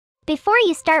Before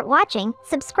you start watching,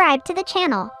 subscribe to the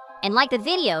channel. And like the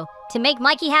video to make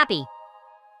Mikey happy.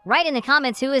 Write in the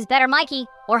comments who is better, Mikey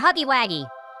or Huggy Waggy.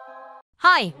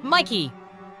 Hi, Mikey.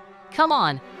 Come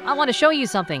on, I want to show you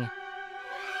something.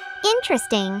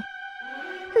 Interesting.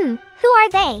 Who are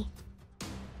they?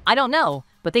 I don't know,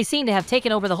 but they seem to have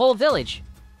taken over the whole village.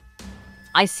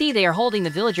 I see they are holding the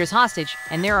villagers hostage,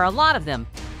 and there are a lot of them.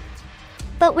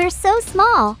 But we're so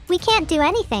small, we can't do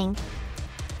anything.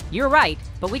 You're right,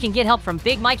 but we can get help from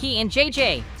Big Mikey and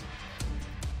JJ.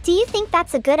 Do you think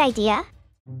that's a good idea?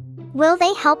 Will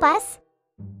they help us?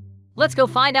 Let's go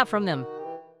find out from them.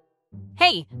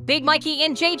 Hey, Big Mikey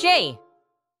and JJ!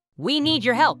 We need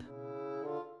your help.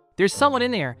 There's someone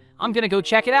in there. I'm gonna go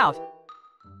check it out.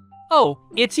 Oh,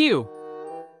 it's you.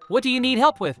 What do you need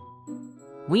help with?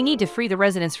 We need to free the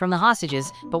residents from the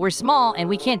hostages, but we're small and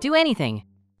we can't do anything.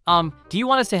 Do you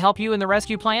want us to help you in the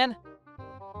rescue plan?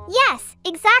 Yes,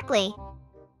 exactly.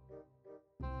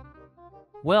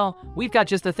 Well, we've got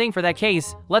just the thing for that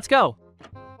case. Let's go.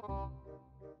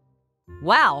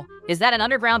 Wow, is that an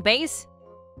underground base?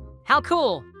 How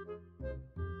cool!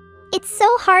 It's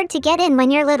so hard to get in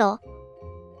when you're little.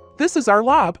 This is our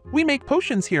lab. We make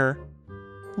potions here.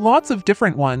 Lots of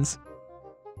different ones.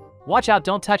 Watch out,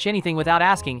 don't touch anything without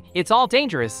asking. It's all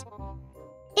dangerous.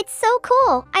 It's so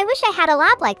cool. I wish I had a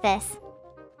lab like this.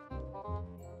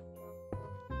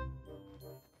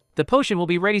 The potion will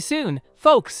be ready soon,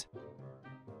 folks.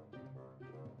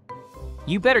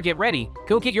 You better get ready.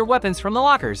 Go get your weapons from the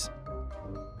lockers.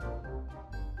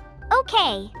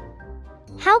 Okay.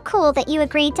 How cool that you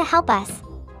agreed to help us.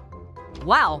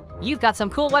 Wow, you've got some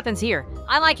cool weapons here.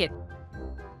 I like it.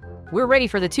 We're ready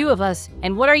for the two of us,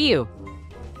 and what are you?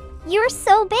 You're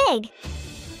so big.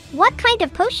 What kind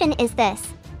of potion is this?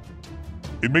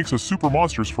 It makes us super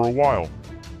monsters for a while.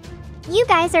 You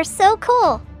guys are so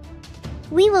cool.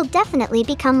 We will definitely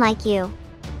become like you.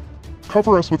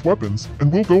 Cover us with weapons,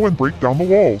 and we'll go and break down the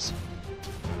walls.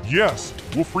 Yes,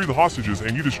 we'll free the hostages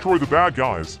and you destroy the bad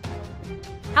guys.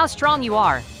 How strong you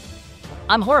are.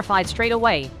 I'm horrified straight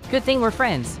away. Good thing we're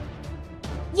friends.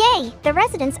 Yay, the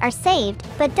residents are saved,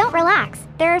 but don't relax.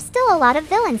 There are still a lot of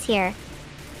villains here.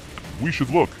 We should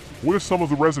look. What if some of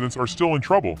the residents are still in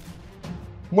trouble?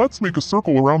 Let's make a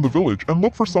circle around the village and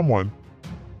look for someone.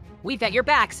 We've got your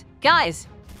backs, guys.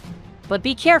 But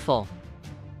be careful.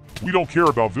 We don't care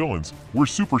about villains. We're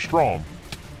super strong.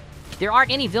 There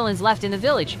aren't any villains left in the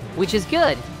village, which is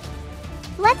good.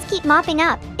 Let's keep mopping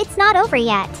up. It's not over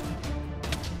yet.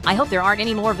 I hope there aren't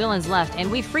any more villains left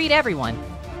and we've freed everyone.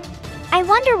 I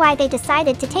wonder why they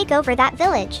decided to take over that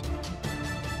village.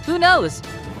 Who knows?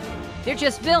 They're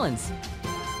just villains.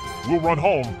 We'll run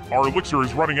home. Our elixir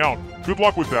is running out. Good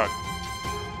luck with that.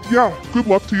 Yeah, good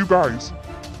luck to you guys.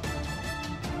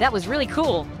 That was really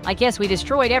cool. I guess we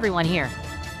destroyed everyone here.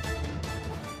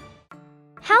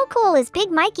 How cool is Big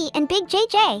Mikey and Big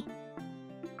JJ?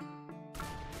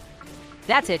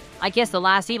 That's it. I guess the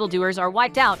last evildoers are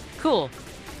wiped out. Cool.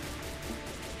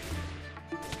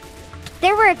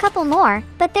 There were a couple more,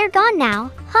 but they're gone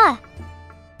now, huh?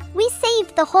 We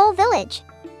saved the whole village.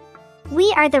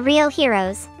 We are the real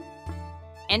heroes.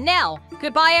 And now,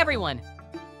 goodbye everyone.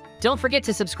 Don't forget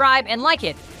to subscribe and like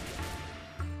it.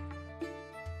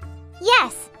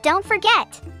 Yes, don't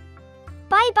forget.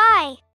 Bye-bye.